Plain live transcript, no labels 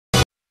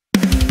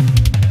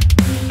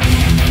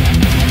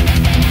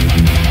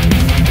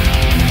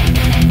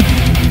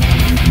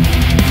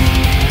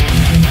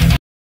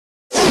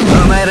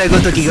前ら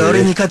ごときが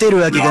俺に勝てる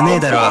わけがねえ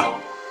だろ。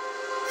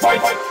バ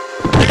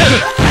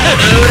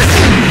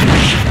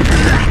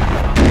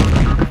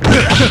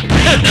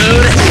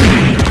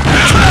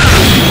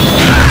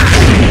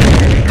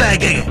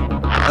カ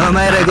が、お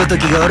前らごと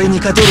きが俺に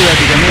勝てるわ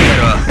けがねえ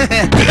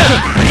だろ。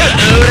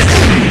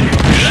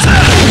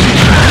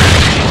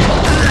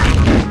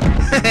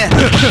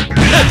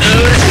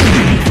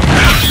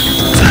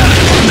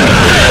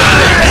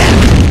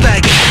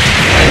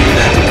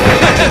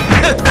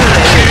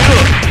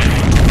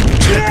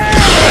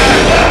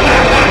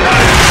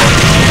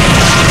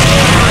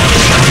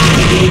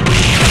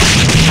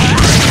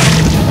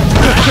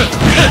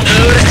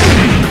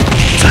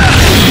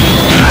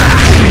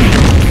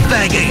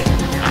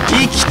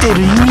生きて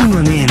る意味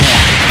もねえな。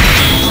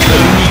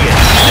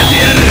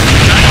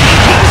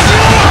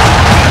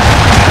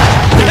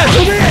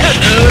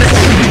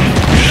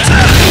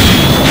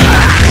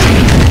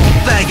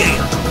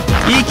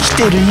生き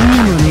てる意味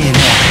もねえな。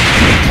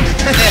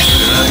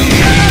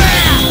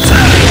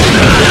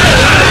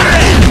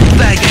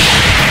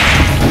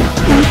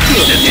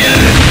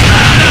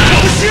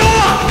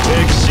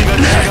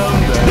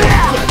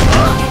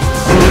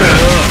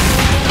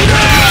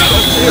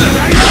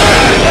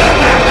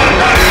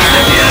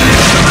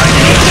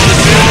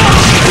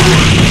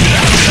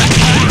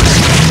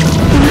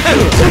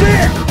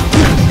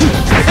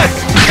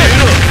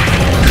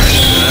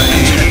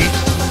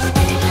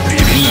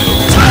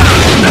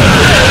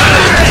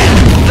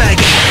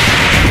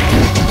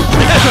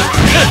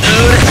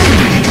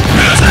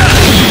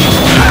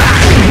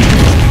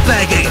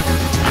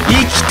生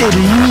きてる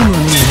意味も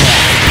ねえな。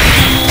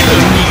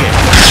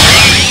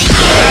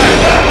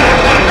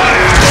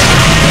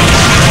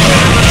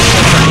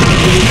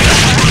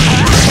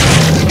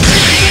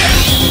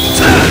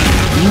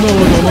今は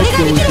黙っ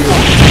ておいてよ。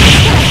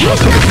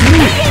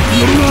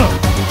乗るな。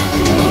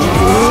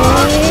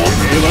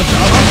俺は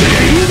黙ってりゃ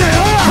いいんだよ。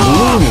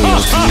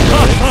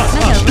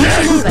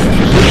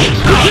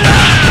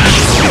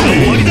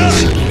終わりだ。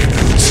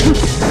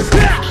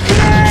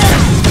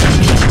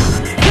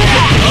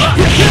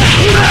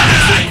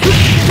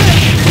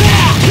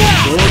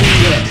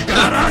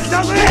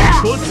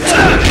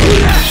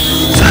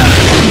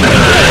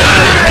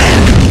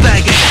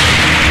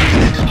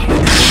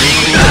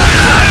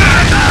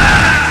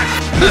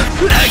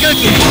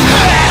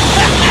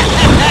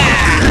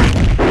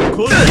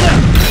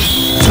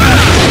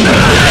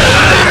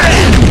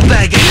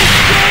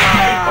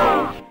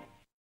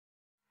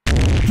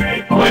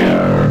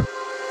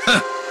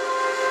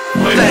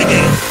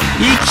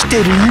生きて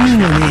る意味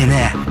もねえな。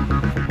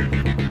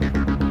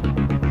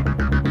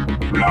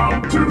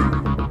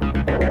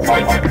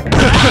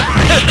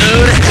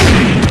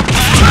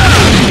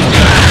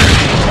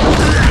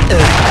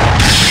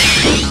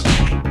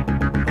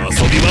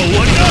遊びは終わ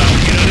りだ。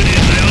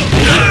逃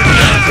げられね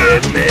え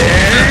んだよ。てめえ。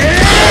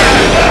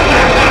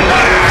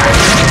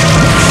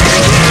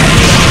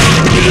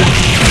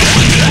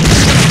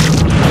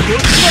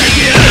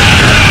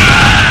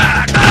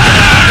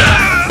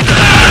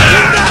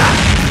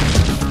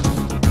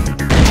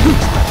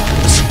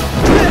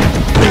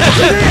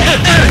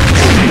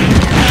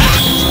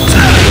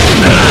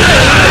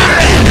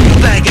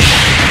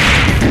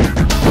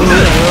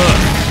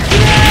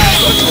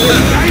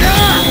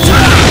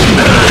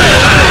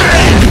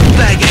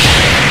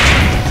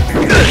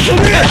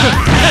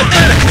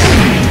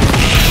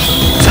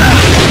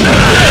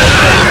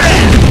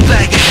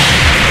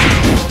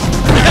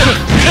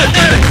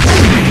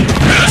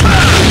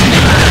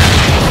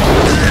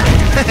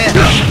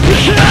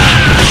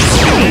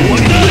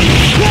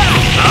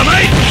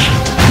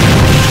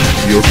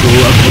予想は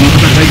この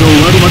戦いが終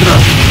わるまでだ。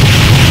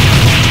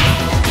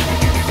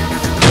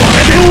これ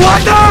で終わ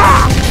りだ。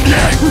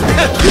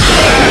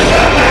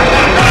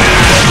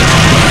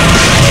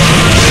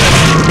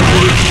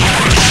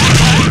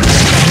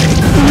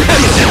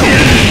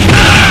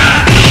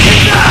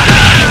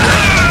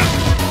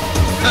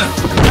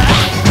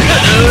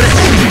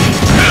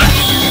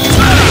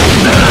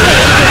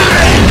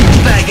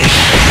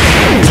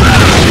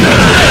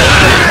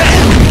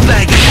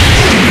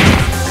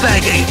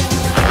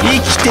生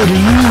きてる意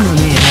味も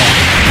ねえな。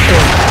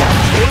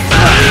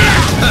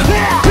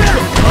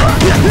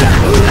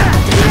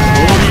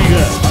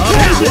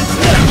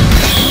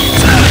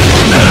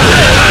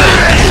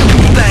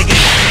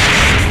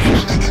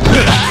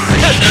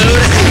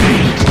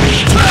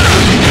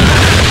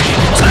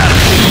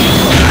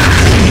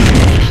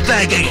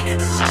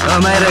お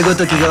前らご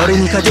ときが俺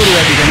に勝てるわ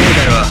けがねえ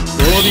だろ。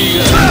ボディ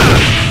が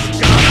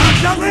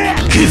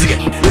クズが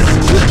逃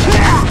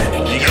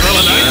げ場は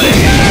ないぞ。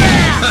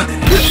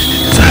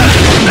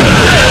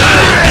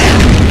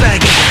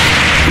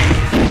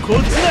こっ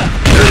ちだ。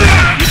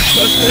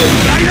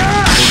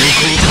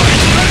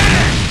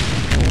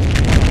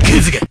ク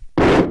ズが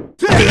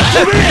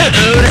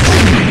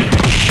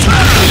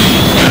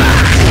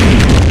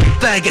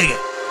バカが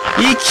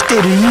生きてる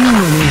意味もね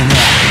えな。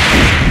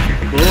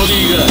ボデ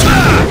ィが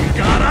ガ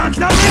ラクタ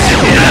め。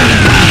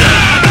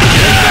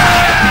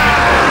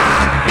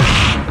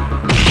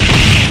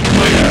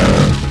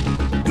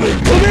ぶっ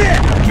飛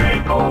べ。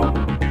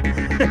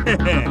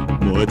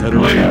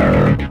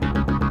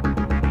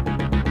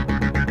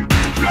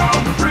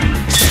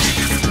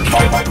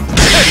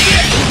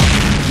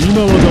今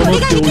は黙っ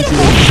ておいてよ。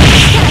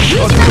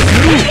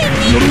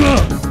乗るな。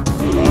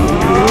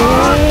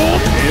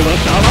俺は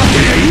黙って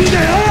りゃいいんだ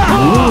よ。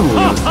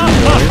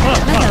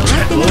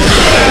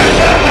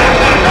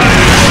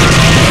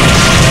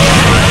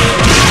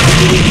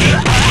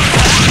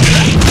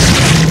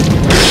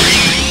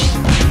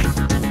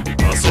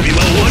遊びは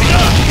終わりだ。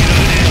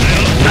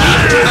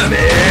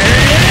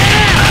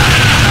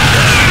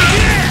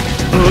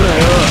ほら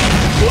よ。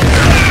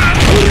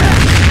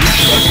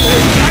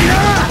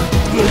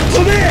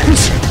飛べ。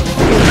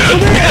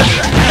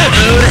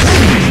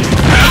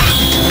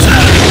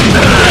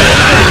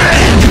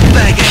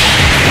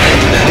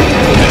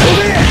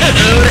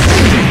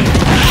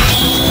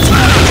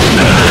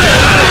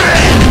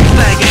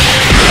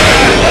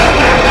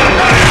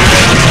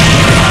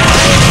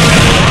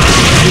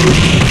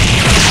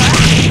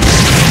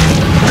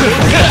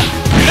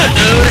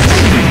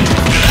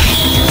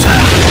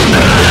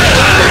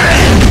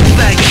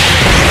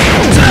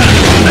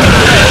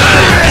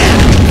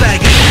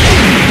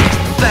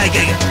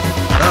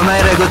お前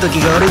らごとき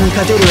が俺に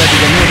勝てるわけじゃ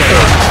ねえだ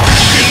ろ。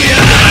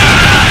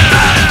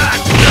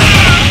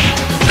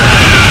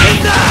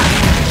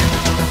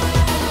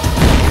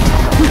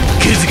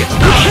気づけ。逃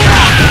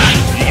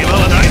げ場は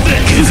ないぜ。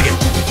気づけ。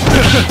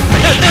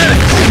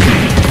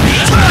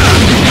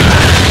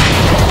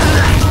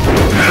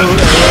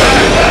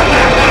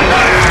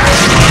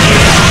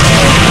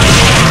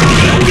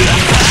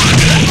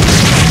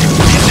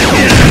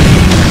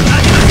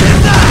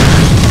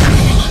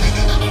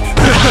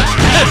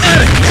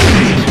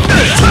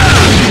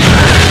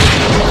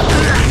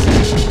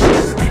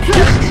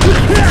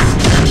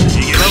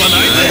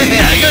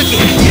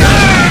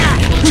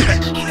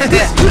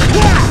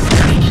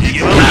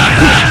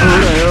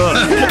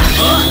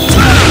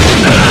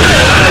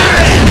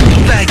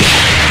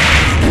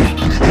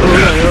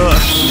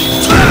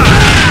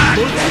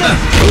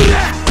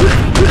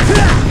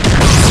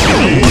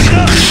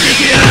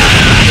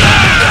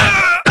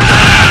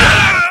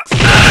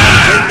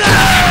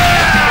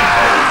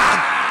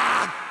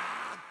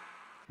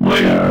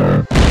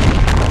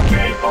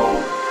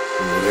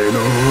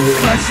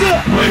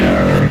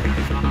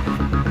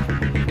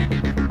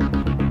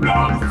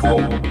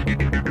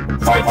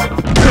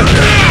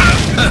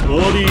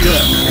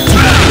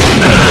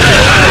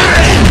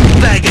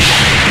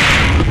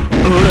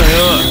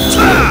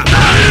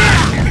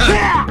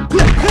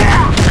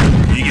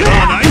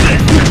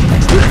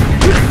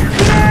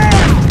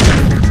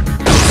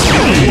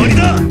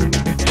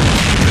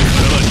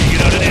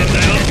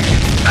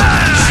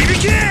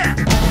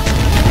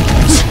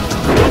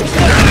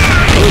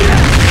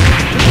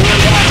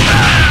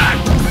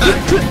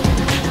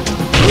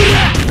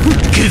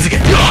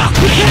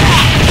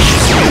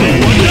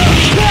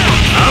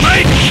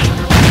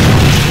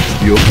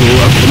予想は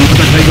この戦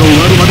いが終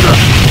わるまでだ。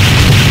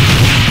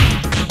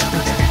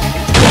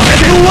これ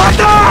で終わっ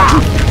た。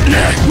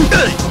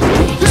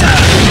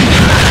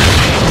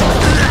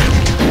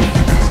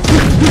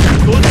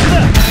こっちだ。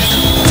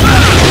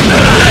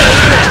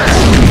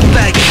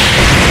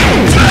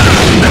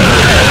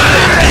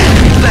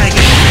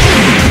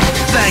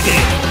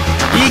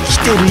生き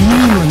てる意味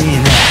もねえ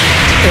な。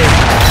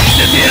見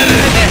せてやる。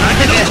相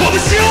手の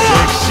拳を。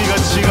歴史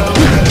が違う。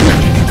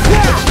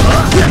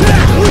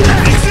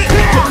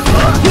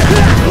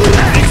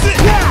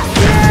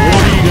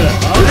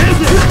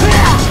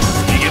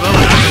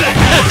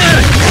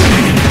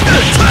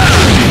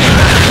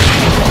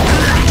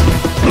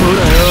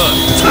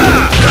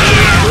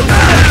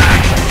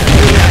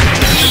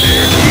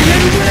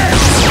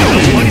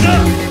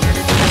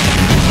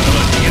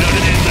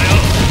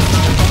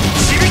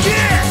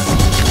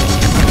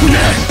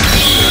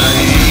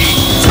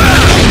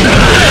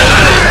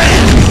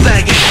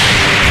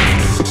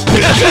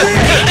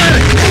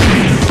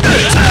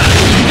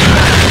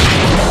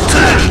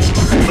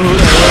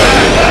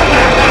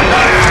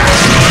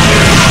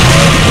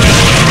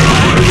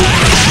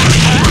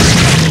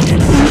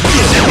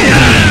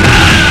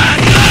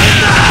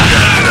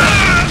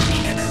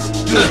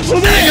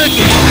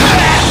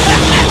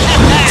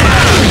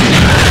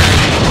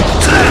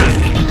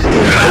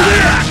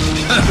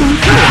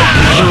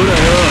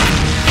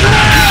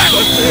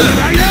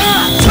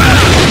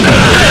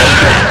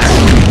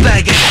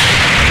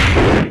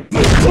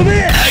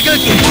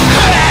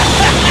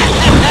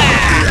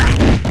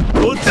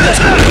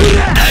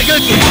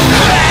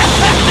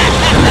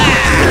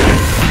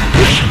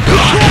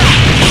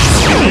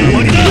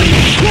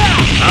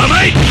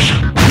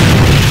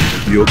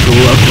予想は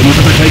この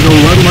戦いが終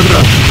わる